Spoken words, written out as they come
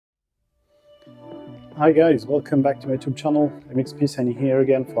Hi guys, welcome back to my YouTube channel. MXP Sunny here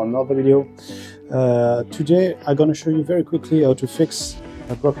again for another video. Today I'm gonna show you very quickly how to fix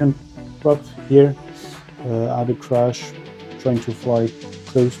a broken prop here. I had a crash trying to fly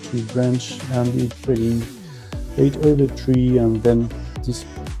close to a branch and it hurt the tree, and then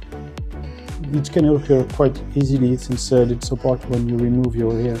it can occur quite easily since it's apart when you remove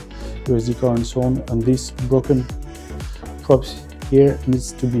your SD card and so on, and this broken prop here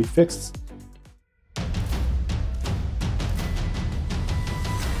needs to be fixed.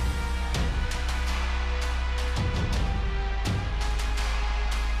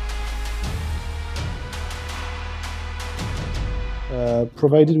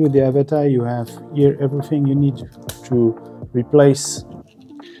 Provided with the AVATA, you have here everything you need to replace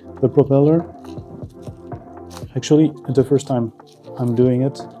the propeller. Actually, it's the first time I'm doing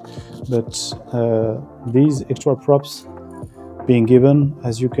it, but these extra props being given,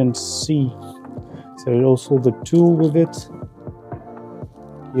 as you can see, there is also the tool with it.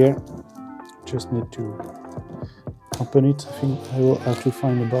 Here, just need to open it. I think I will have to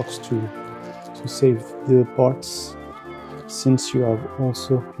find a box to save the parts, since you have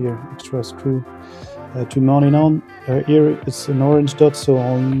also here extra screw to mount it on. Here it's an orange dot, so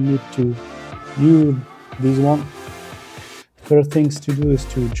I'll need to use this one. First things to do is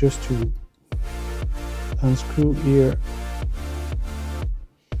to unscrew here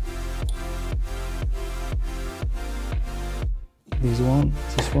this one,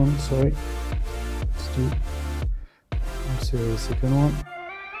 sorry. Let's do the second one.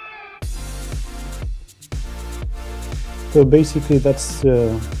 So basically that's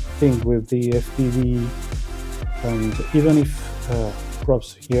the thing with the FPV, and even if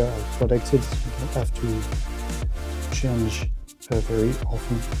props here are protected, you don't have to change very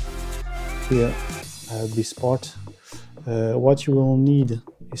often here this part. What you will need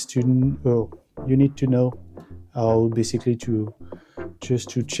is you need to know how basically to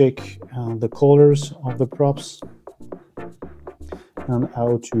check the colors of the props and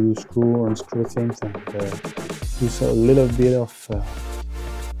how to screw or unscrew things, and do a little bit of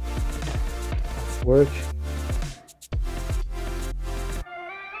work.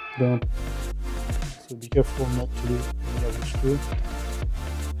 So be careful not to lose any of the screw,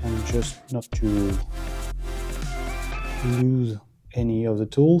 and just not to lose any of the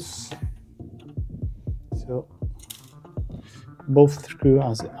tools. So both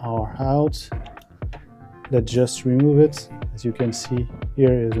screws are out. Let's just remove it. As you can see,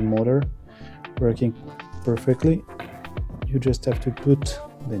 here is the motor working perfectly. You just have to put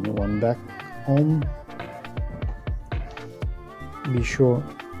the new one back on. Be sure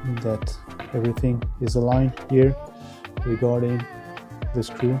that everything is aligned here regarding the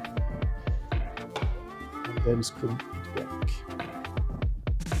screw, and then screw it back.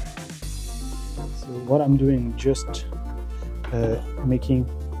 So what I'm doing, just making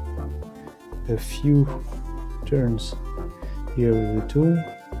a few turns here with the tool,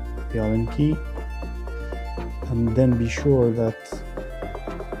 the Allen key, and then be sure that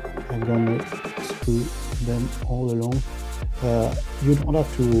I'm gonna screw them all along. You don't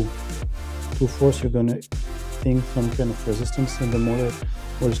have to force. You're gonna think some kind of resistance, and the motor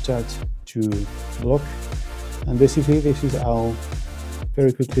will start to block. And basically this is how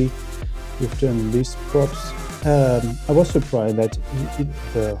very quickly we've turned these props. I was surprised that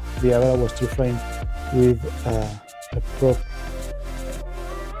the AVATA was still flying with a prop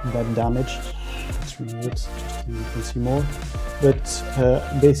that damaged. Let's remove it just so you can see more. But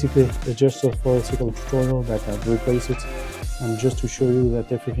basically it's just for the sake of a tutorial that I've replaced it, and just to show you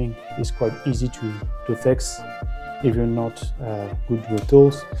that everything is quite easy to fix if you're not good with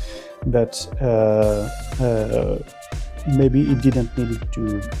tools. But maybe it didn't need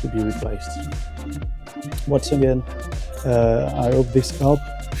to be replaced. Once again, I hope this helped.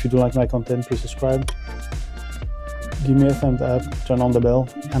 If you do like my content, please subscribe, give me a thumbs up, turn on the bell,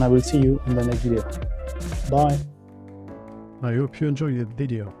 and I will see you in the next video. Bye! I hope you enjoyed the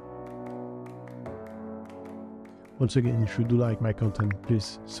video. Once again, if you do like my content,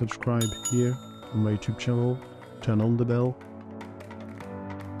 please subscribe here on my YouTube channel, turn on the bell,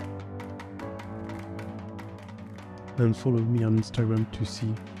 and follow me on Instagram to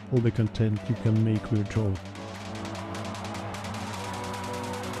see all the content you can make with a drone.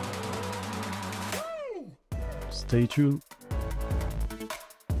 Stay tuned.